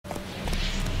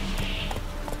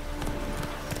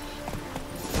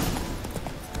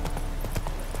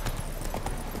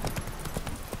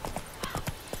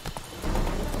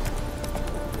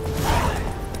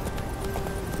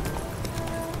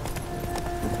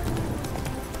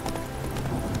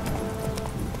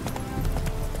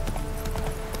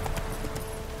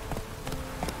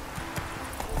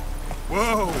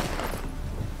Whoa!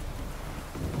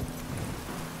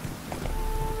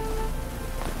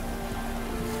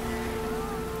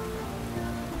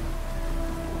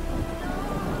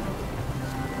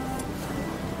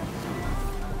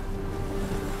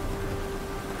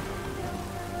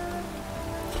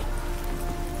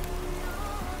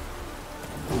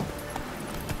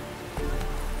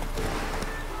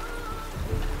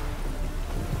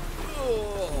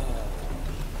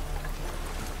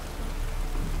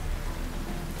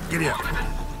 Giddy up.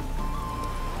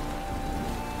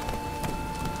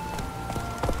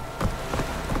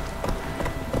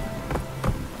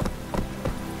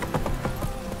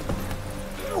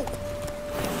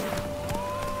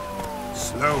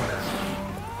 Slow now.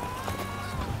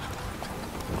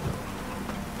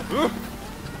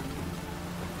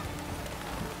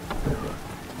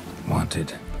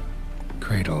 Wanted.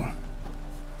 Cradle.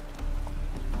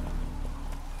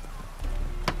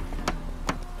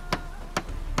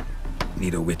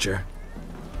 Need a witcher?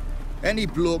 Any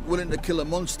bloke willing to kill a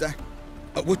monster,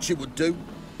 a witcher would do.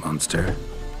 Monster?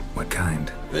 What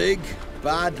kind? Big,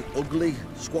 bad, ugly,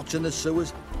 squats in the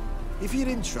sewers. If you're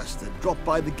interested, drop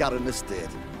by the Garren estate.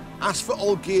 Ask for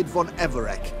Olgierd von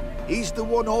Everec. He's the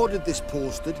one ordered this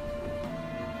posted.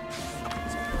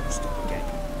 Stop again.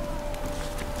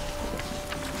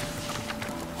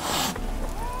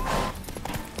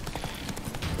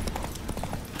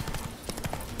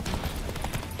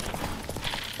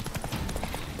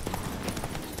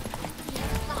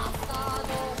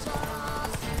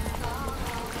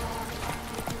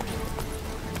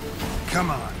 Come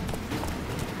on.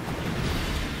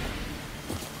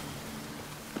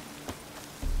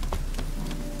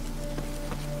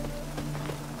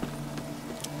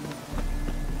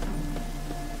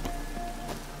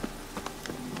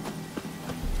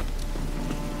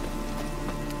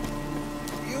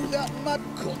 You that mad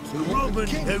cunt who Robin wanted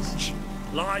kings. Hooch.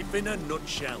 Life in a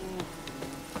nutshell.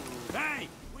 Hey!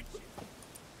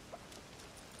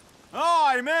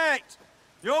 Aye, mate!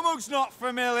 Your mug's not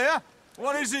familiar.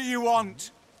 What is it you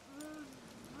want?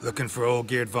 Looking for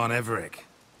Olgierd von Everec.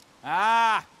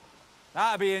 Ah,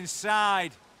 that'll be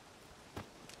inside.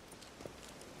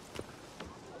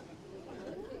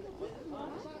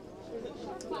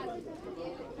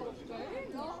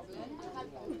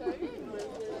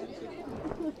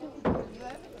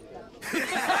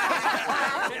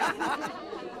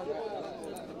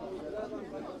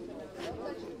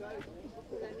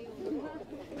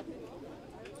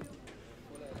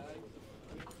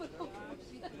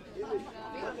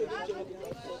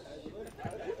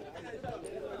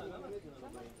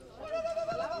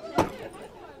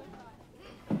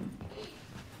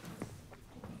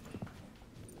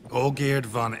 Olgierd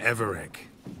von Everec.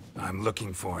 I'm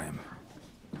looking for him.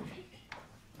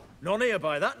 None here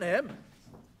by that name.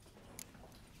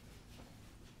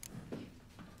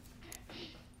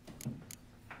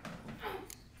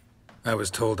 I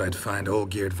was told I'd find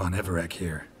Olgierd von Everec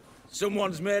here.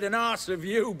 Someone's made an arse of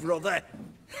you, brother.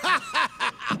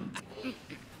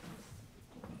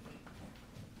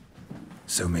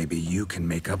 So maybe you can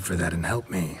make up for that and help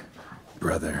me,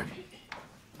 brother.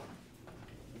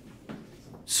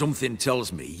 Something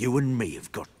tells me you and me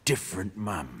have got different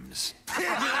mums.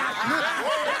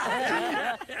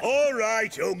 All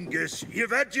right, Ungus,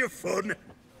 you've had your fun.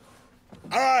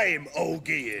 I'm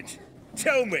Olgierd.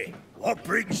 Tell me, what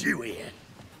brings you here?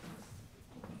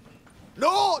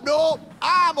 No,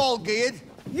 I'm Olgierd.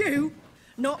 You?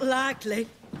 Not likely.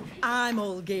 I'm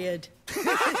all geared.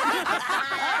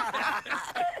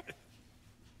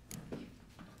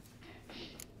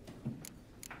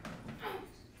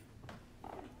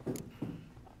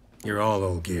 You're all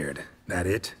Olgierd. That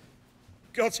it?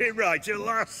 Got it right at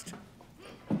last.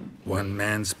 One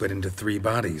man split into 3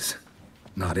 bodies.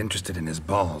 Not interested in his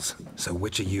balls, so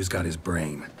which of you's got his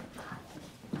brain?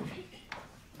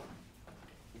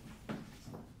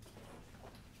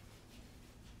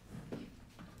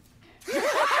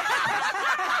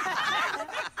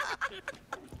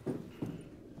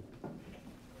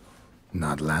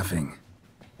 Not laughing.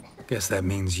 Guess that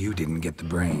means you didn't get the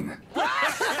brain.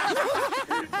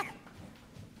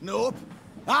 Nope.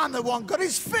 I'm the one got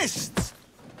his fists.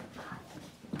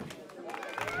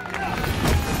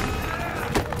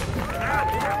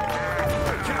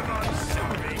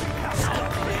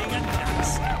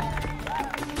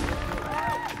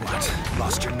 What?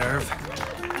 Lost your nerve?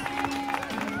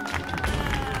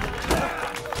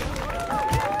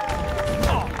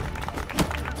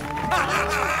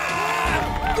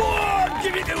 Go on,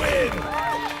 give it to him!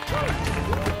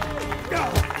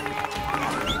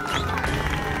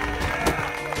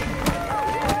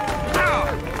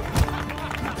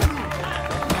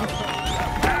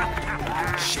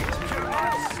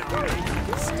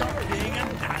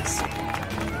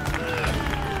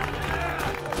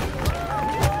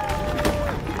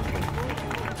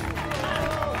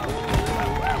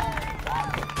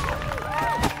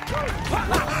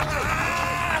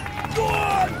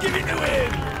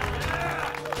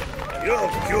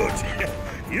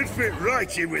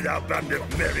 right in with our band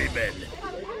of merry men.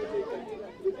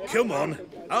 Come on,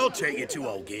 I'll take you to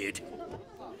Olgierd.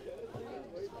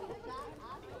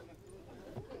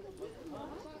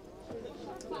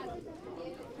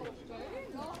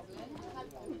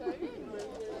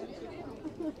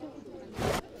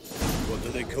 What do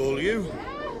they call you?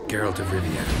 Geralt of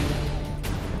Rivia.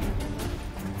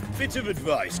 Bit of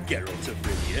advice, Geralt of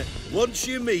Rivia. Once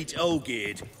you meet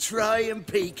Olgierd, try and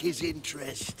pique his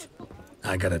interest.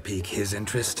 I gotta pique his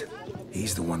interest?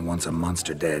 He's the one wants a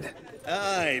monster dead.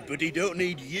 Aye, but he don't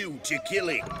need you to kill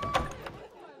him.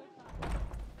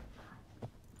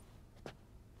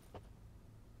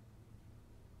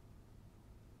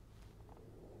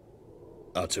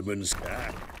 Ottoman's...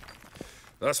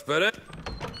 That's better.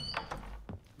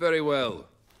 Very well.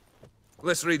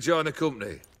 Let's rejoin the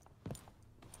company.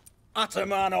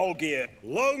 Ataman Olgierd,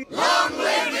 long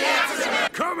live the Ataman!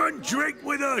 Come and drink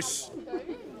with us!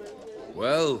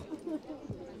 Well...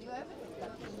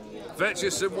 Fetch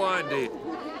us some wine, dear.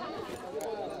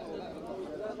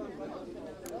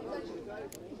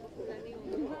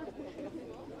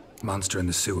 Monster in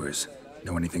the sewers.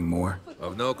 Know anything more?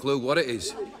 I've no clue what it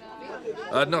is.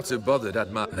 I'd not have bothered,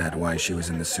 had my... That why she was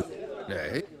in the sewer?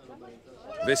 Nay.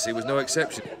 Vissy was no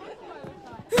exception.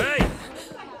 Hey!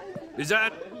 Is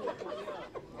that...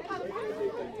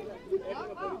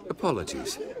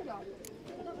 Apologies.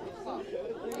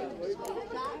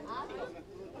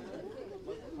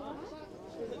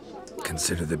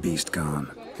 Consider the beast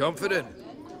gone. Confident?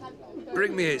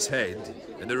 Bring me its head,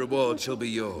 and the reward shall be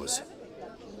yours.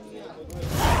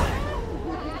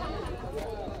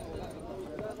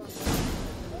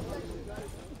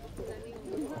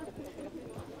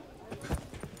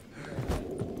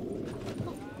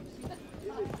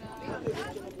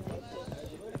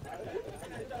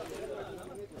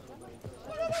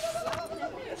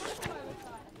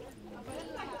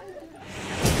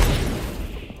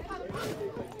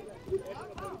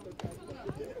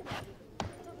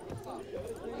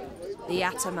 The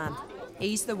Ataman.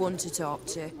 He's the one to talk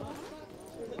to.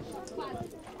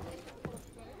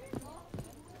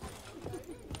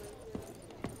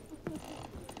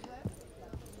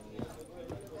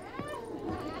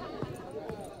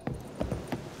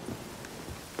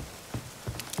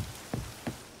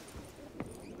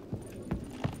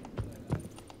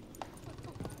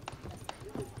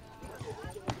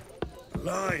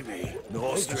 Blimey.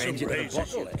 No stranger to the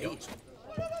bottle, eh?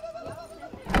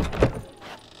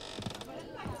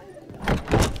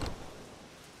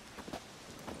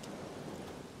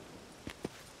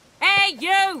 Hey,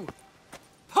 you!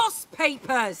 Puss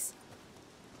papers!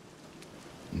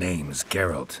 Name's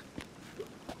Geralt.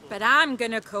 But I'm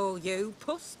gonna call you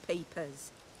Puss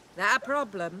Peepers. That a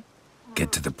problem?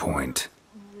 Get to the point.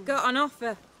 Got an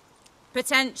offer.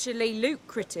 Potentially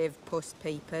lucrative Puss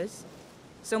Peepers.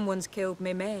 Someone's killed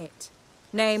me mate.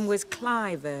 Name was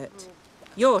Clivert.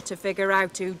 You're to figure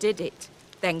out who did it,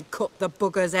 then cut the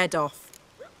bugger's head off.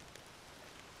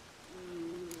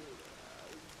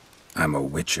 I'm a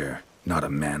witcher, not a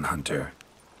manhunter.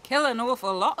 Kill an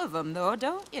awful lot of them, though,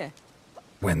 don't you?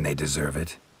 When they deserve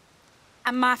it.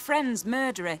 And my friend's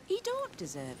murderer, he don't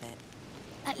deserve it.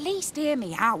 At least hear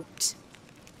me out.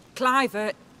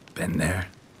 Clivert... Been there?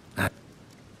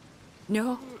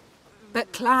 No.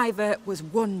 But Clivert was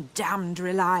one damned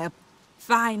reliable.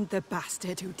 Find the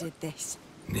bastard who did this.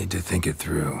 Need to think it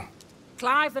through.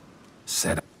 Clivert...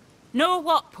 Set up. Know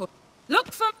what, put?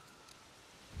 Look for...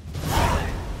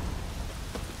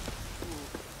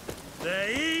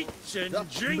 They eat and That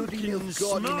drink bloody and milk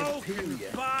garden in smoke and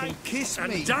Imperial fight can kiss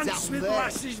and me dance down with there.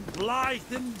 lasses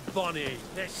blithe and bonny.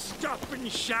 They stop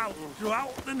and shout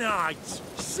throughout the night,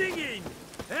 singing,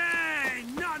 "Hey,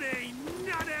 noddy,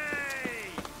 noddy!"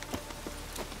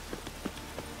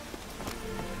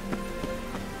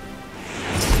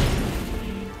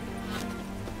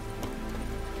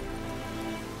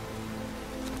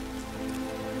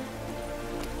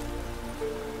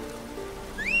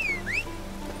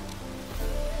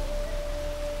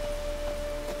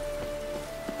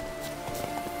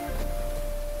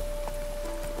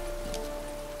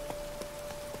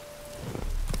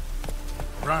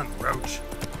 Run, Roach.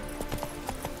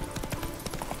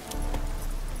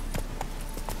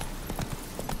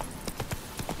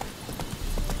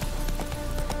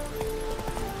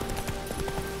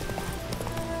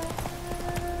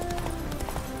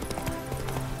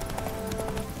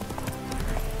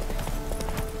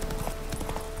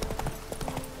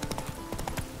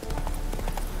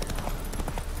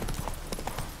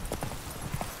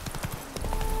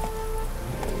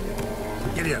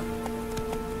 Giddy up.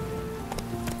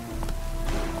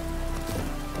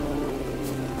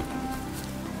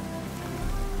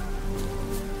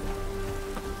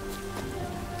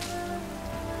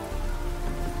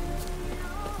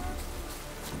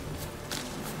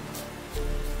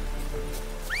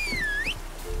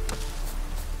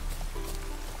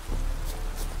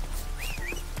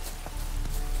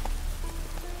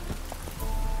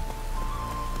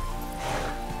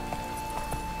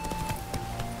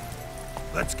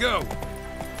 Let's go.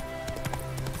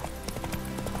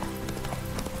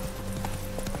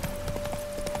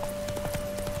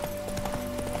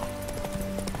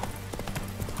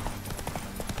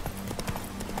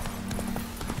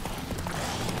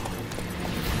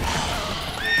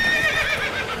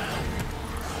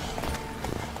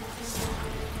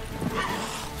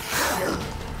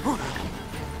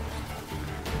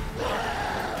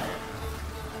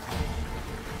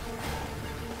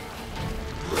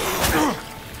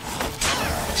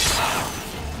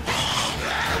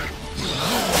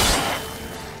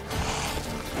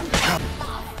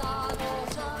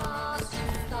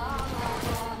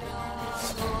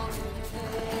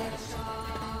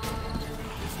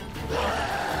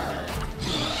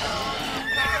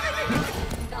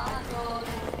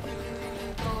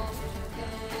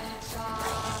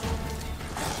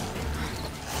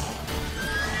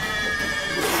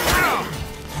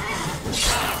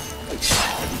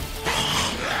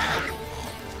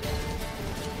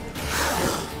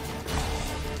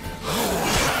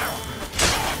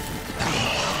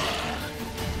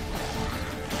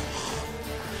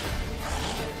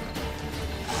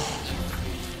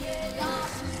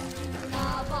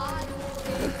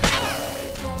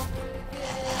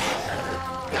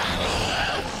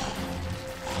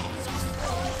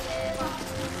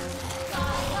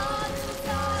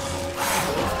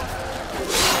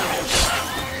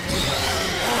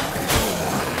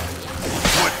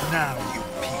 Now, you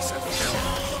piece of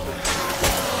filth.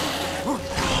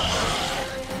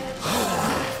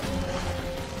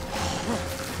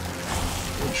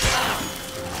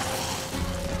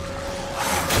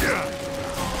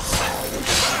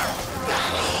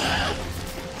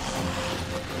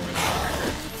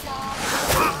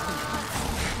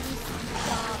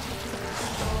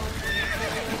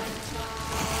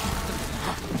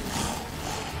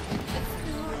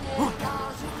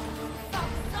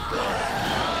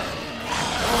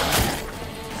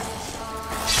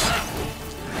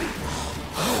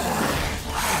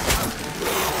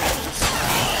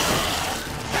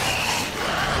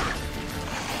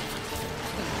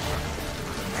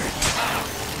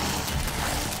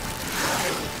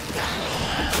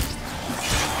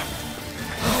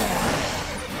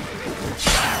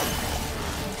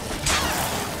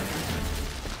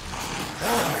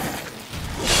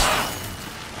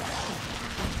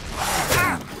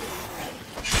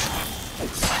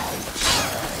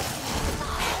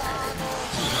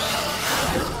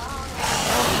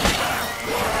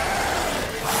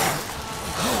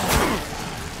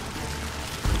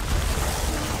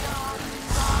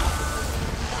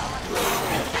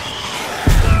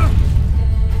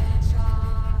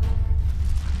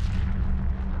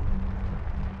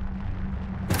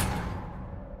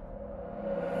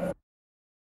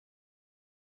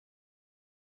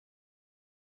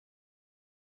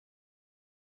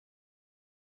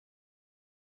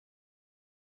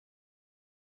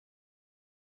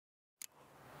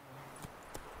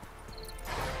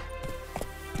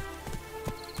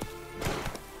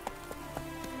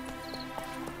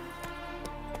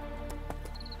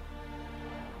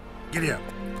 Giddy up.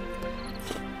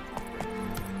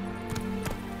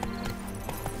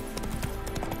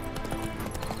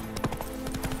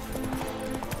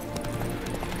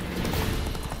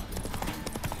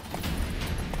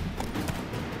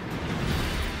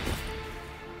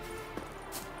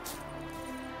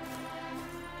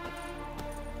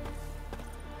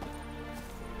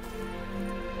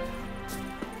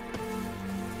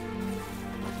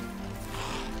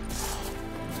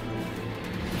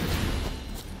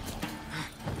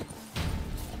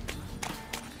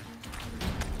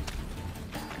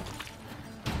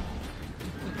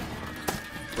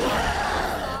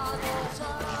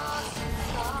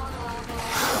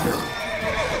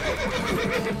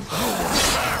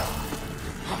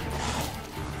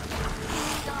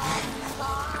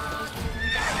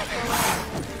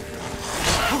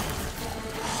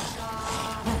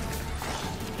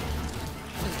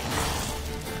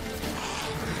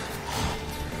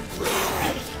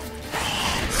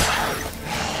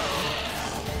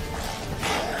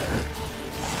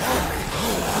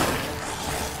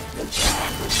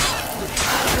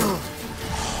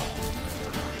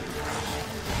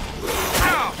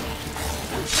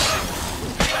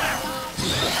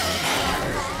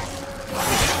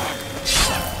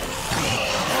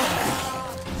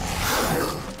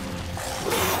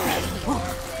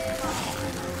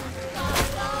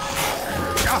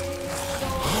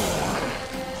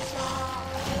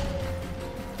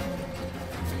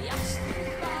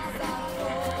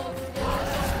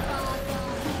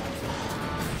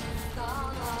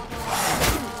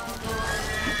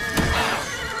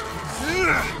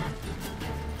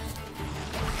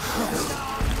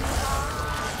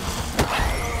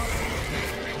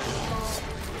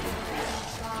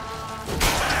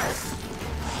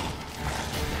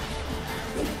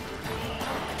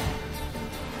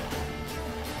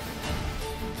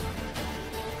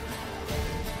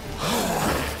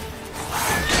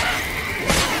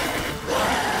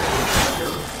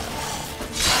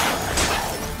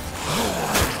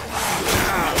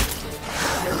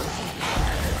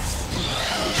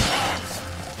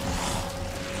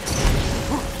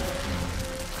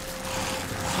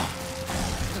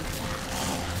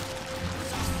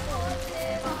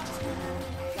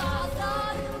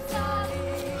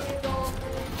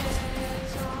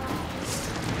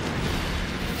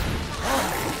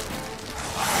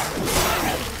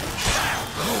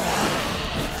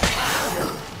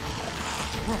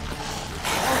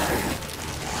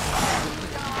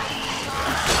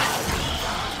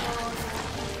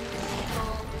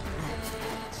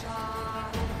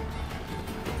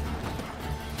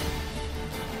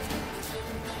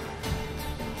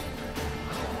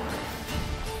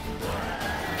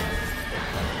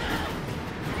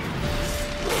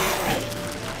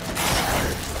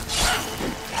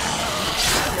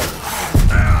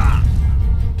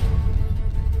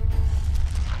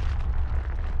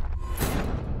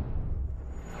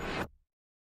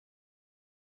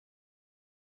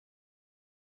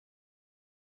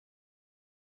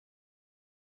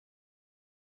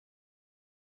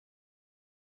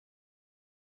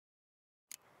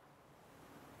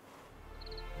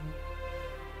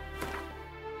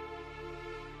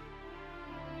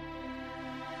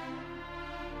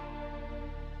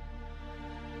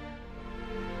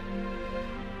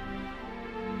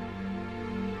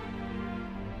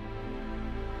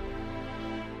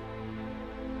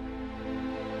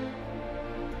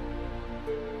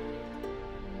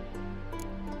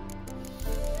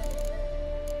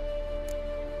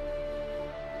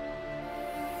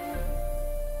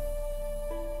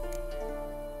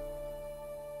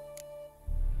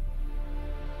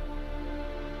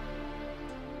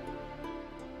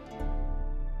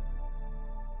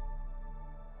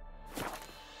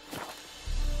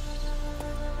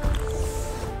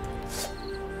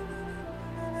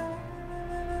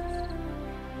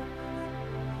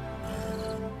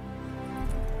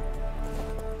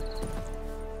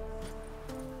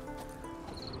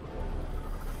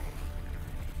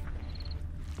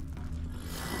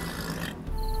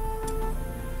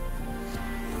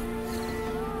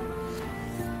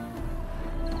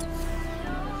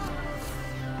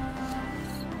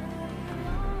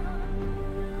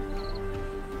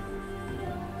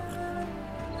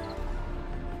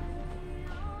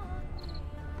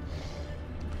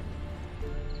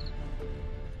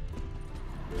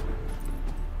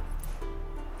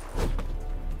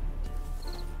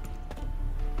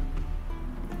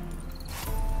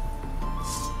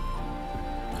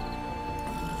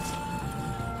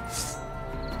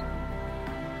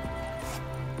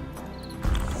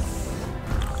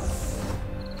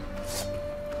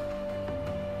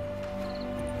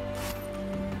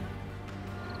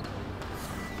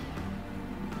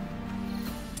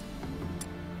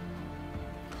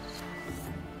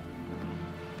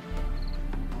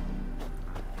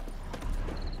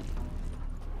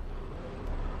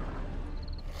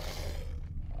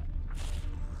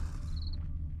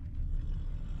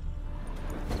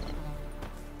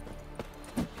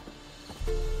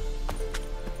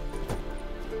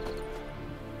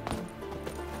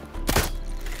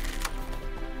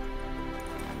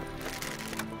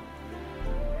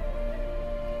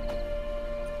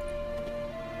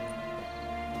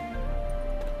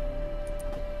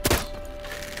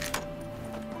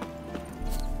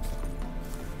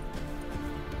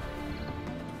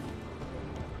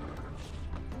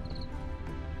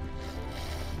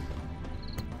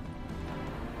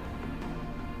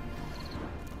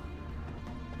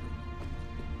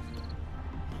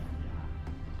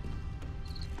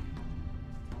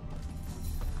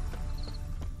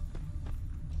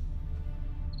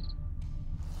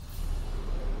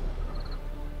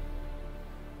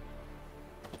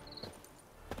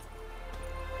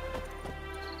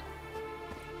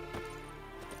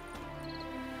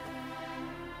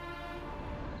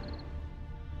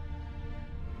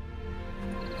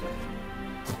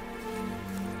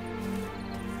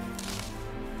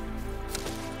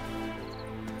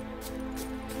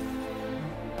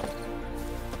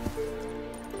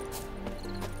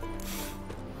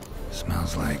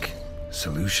 Smells like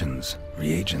solutions,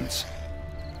 reagents.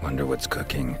 Wonder what's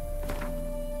cooking.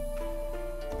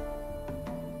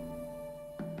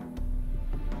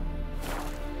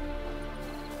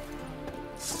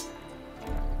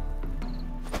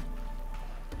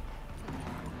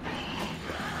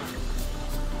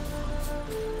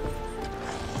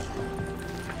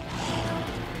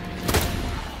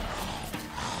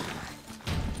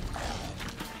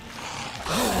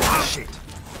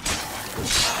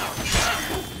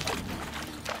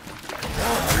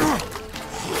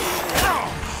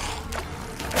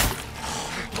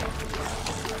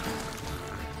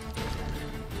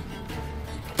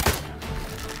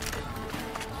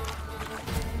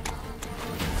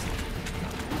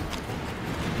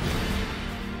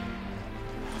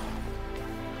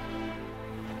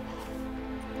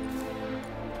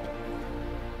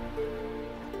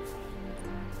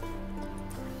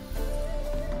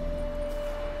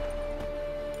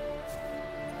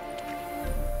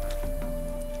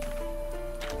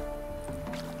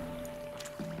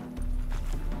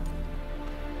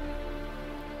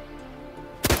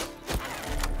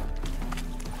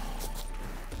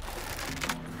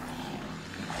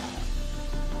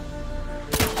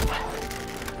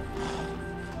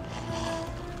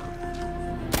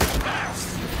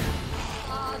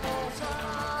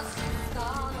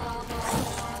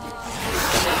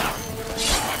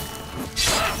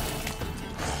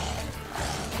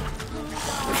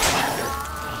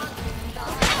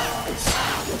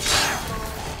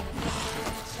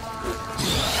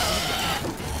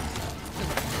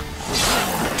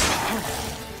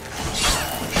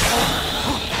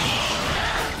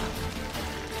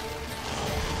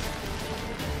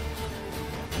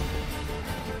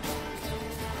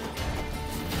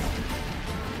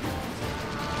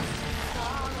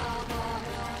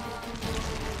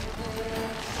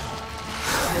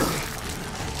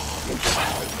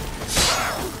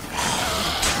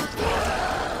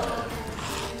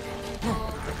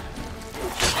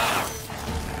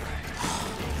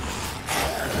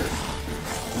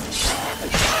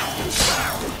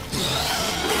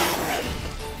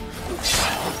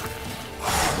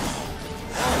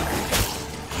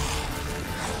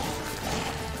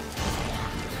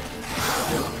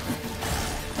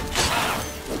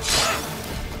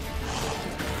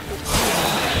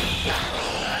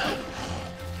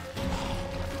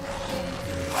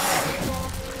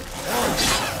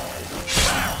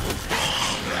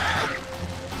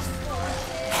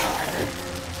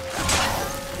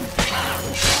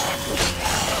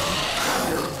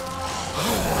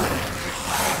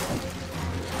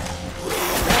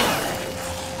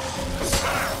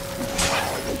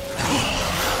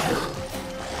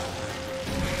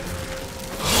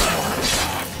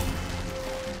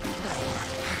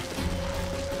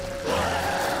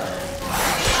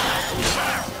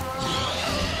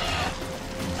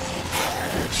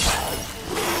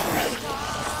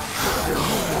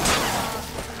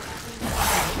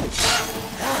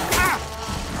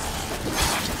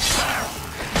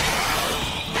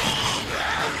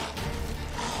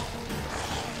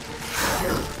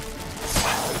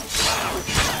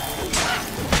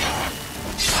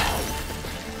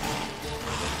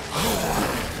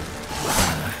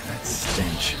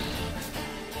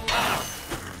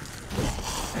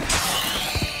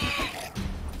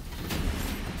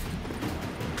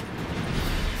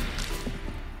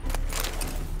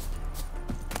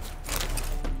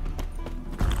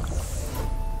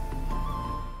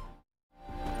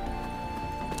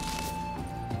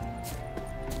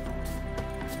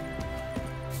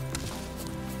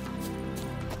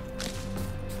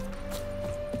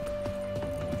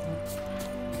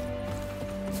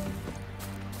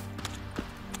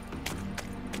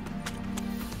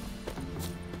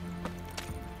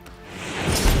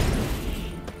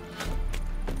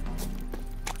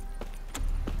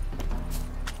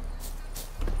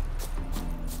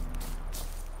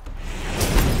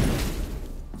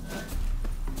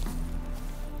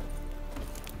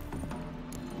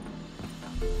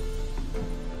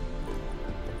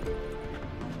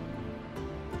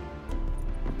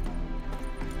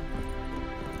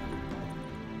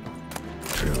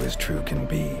 True as true can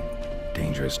be.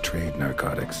 Dangerous trade,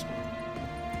 narcotics.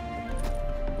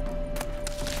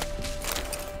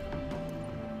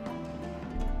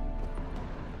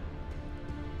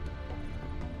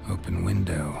 Open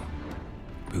window.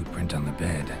 Boot print on the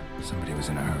bed. Somebody was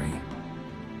in a hurry.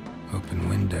 Open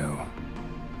window.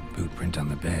 Boot print on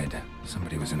the bed.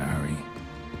 Somebody was in a hurry.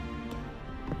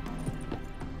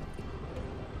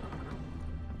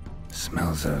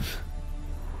 Smells of...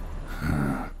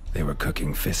 They were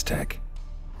cooking Fistech.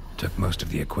 Took most of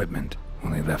the equipment.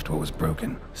 only left what was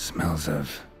broken. Smells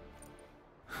of...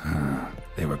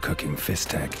 They were cooking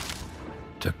Fistek.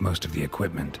 Took most of the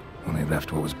equipment, only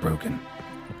left what was broken.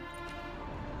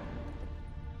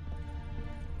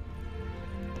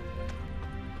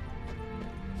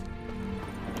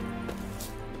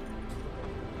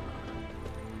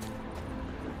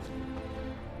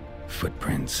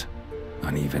 Footprints.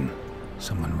 Uneven.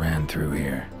 Someone ran through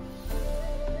here.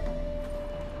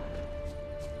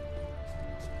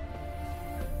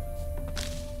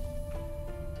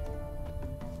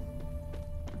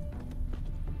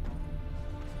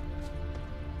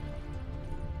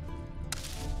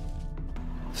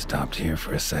 Stopped here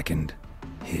for a second,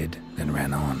 hid, then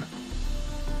ran on.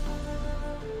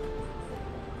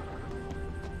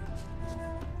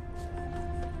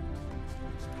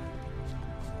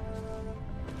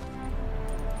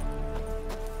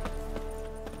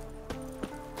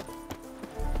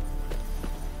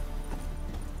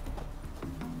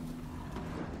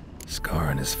 Scar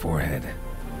on his forehead.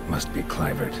 Must be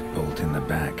Clivert. Bolt in the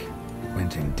back.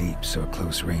 Went in deep, so a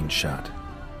close range shot.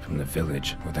 From the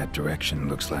village, or that direction,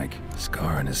 looks like.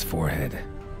 Scar on his forehead.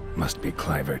 Must be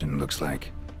Clivert, and looks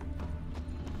like.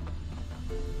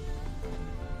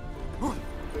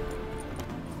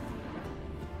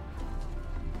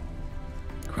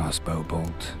 Crossbow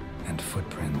bolt, and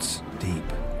footprints, deep.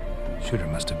 Shooter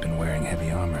must have been wearing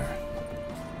heavy armor.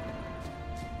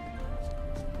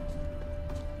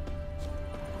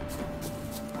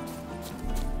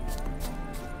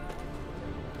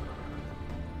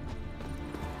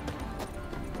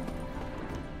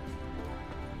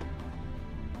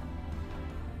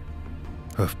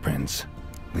 Hoofprints,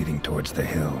 leading towards the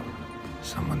hill.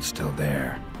 Someone's still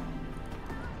there.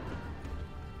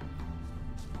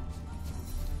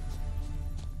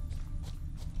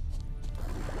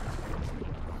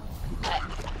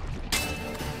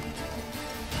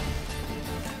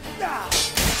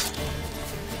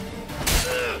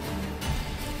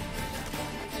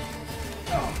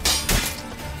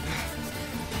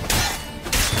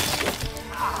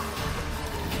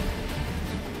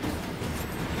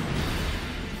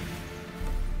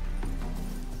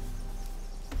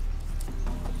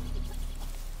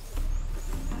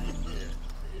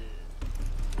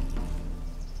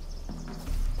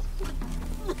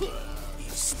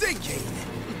 Stinky!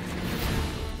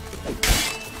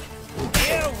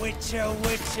 Here, Witcher,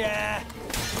 Witcher!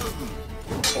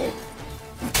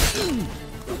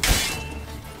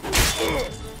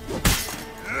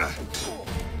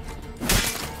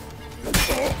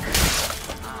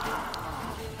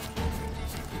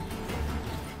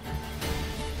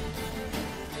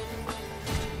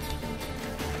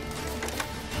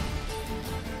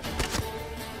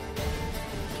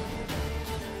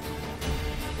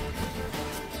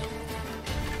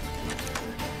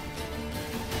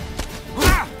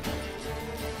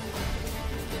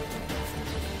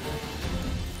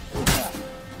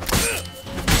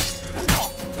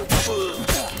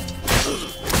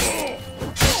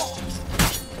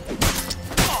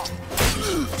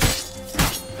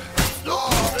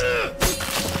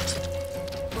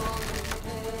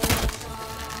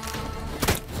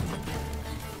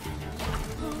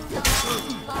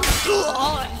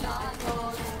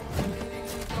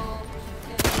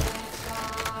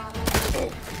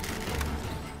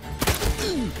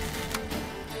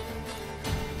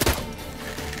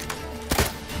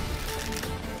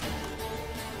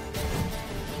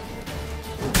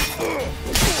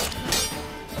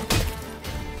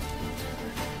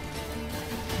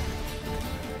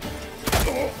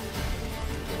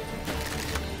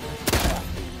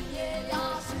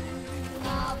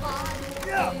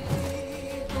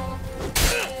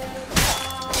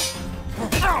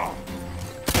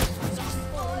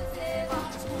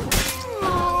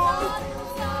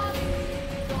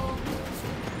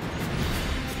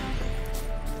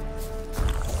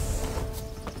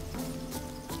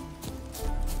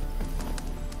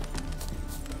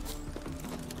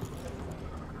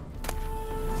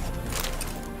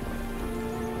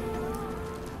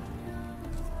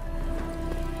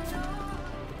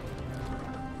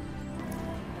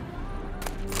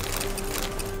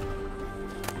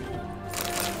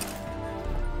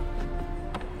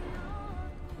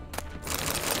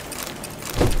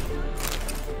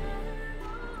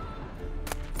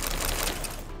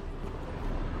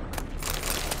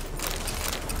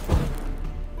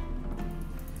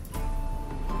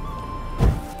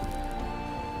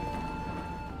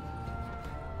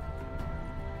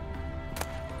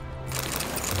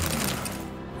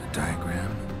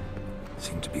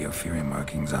 Fury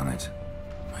markings on it.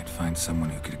 Might find someone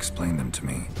who could explain them to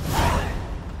me.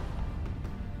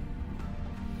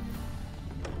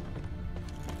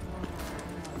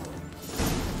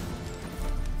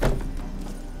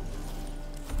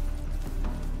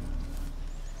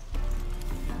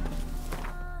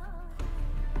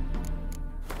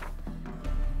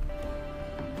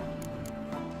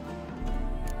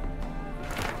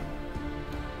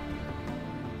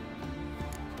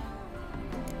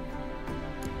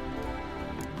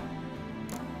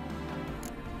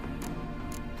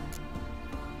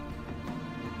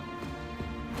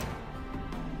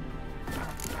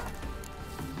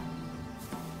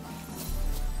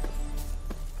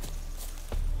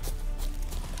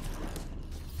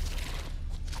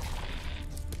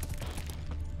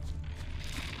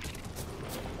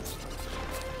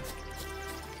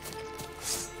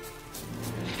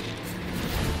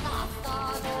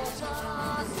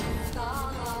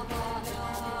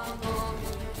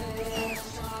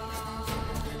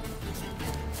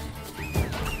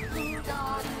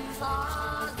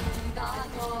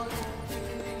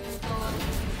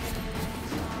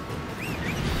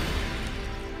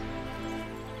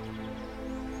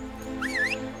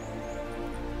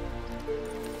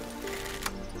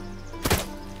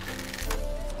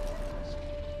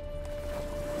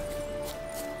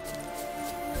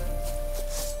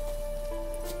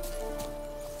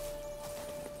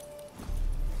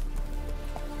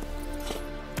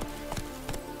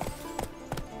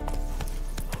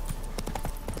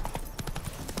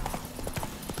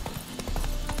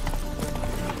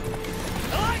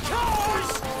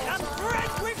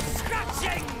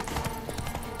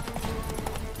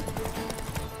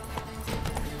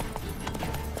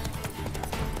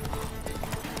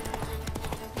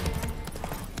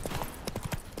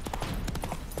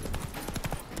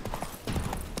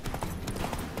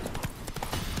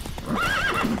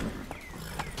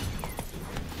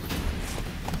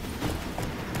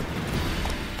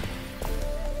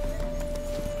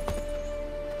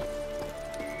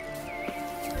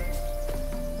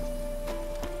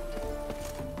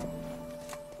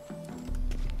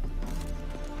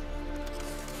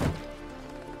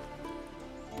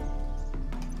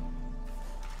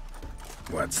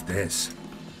 What's this?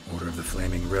 Order of the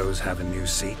Flaming Rose have a new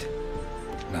seat?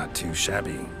 Not too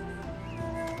shabby.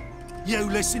 You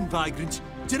listen, vagrant.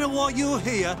 Dunno why you're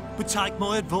here, but take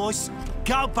my advice.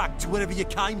 Go back to wherever you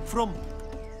came from.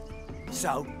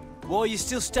 So, why are you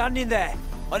still standing there?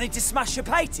 I need to smash your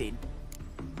painting?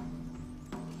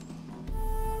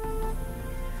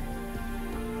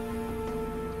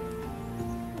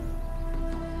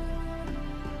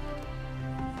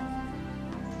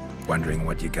 Wondering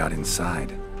what you got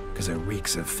inside, because it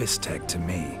reeks of Fistech to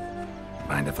me.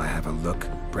 Mind if I have a look,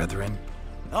 brethren?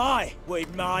 Aye,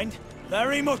 we'd mind.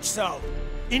 Very much so.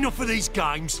 Enough of these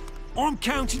games. I'm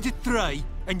counting to 3,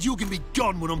 and you're gonna be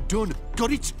gone when I'm done.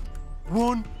 Got it?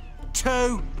 1,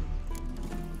 2...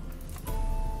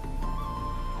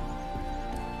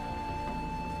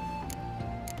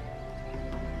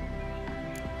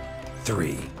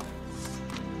 3.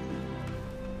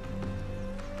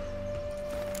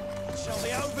 Shall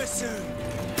be over soon.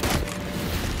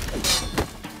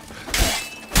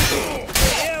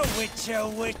 Here, Witcher,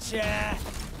 Witcher.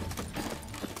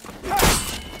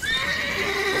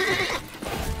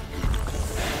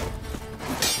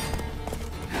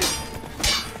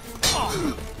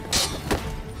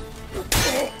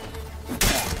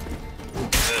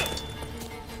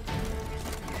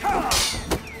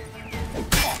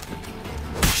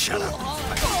 Shut up.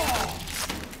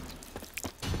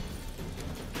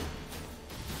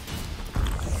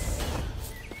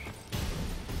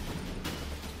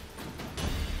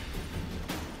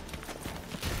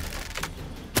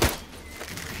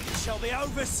 Shall be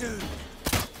over soon.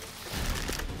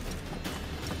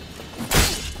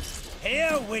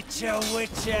 Here, Witcher,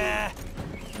 Witcher.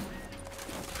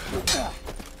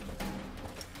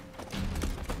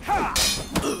 Ha!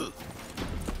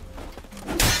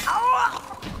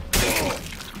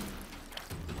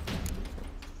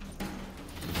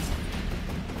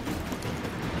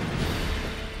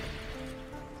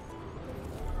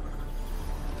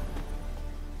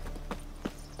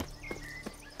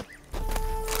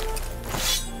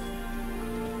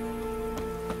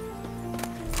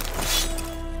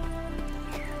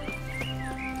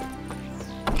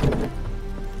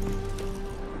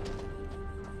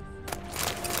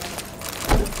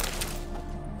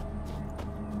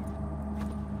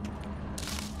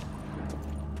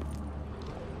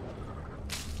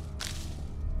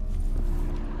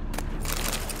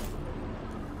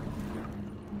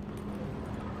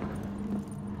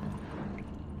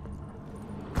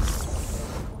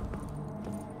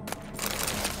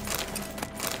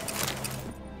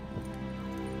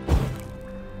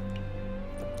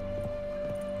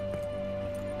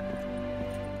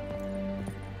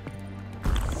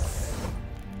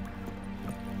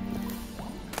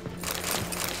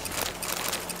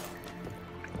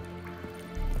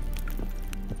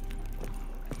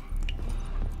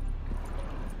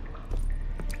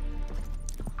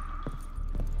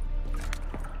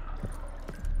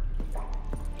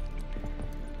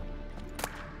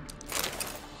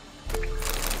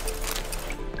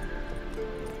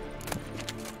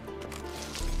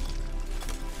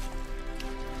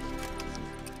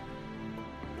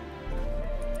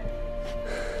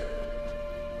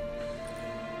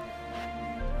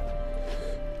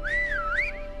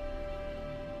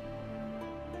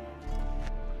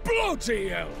 Bloody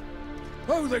hell!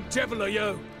 Who the devil are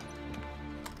you?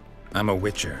 I'm a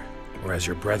Witcher, or as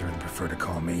your brethren prefer to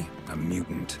call me, a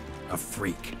mutant, a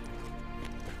freak.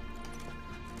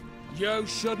 You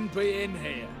shouldn't be in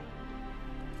here.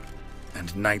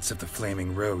 And Knights of the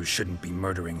Flaming Rose shouldn't be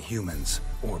murdering humans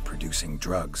or producing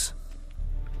drugs.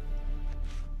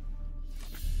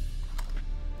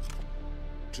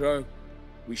 True.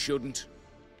 We shouldn't.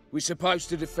 We're supposed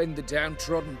to defend the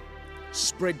downtrodden,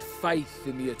 spread faith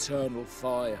in the eternal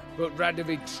fire. But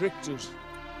Radovid tricked us.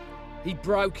 He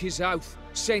broke his oath,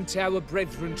 sent our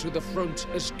brethren to the front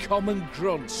as common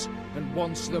grunts, and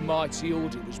once the mighty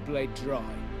order was bled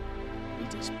dry, he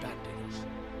disbanded us.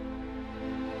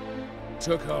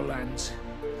 Took our lands,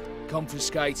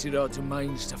 confiscated our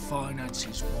domains to finance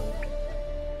his war.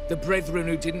 The brethren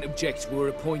who didn't object were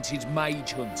appointed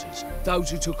mage hunters. Those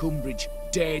who took umbrage,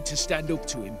 dared to stand up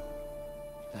to him,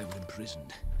 they were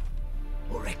imprisoned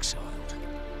or exiled.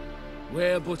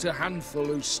 We're but a handful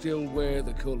who still wear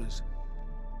the colours.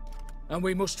 And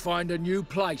we must find a new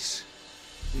place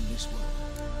in this world.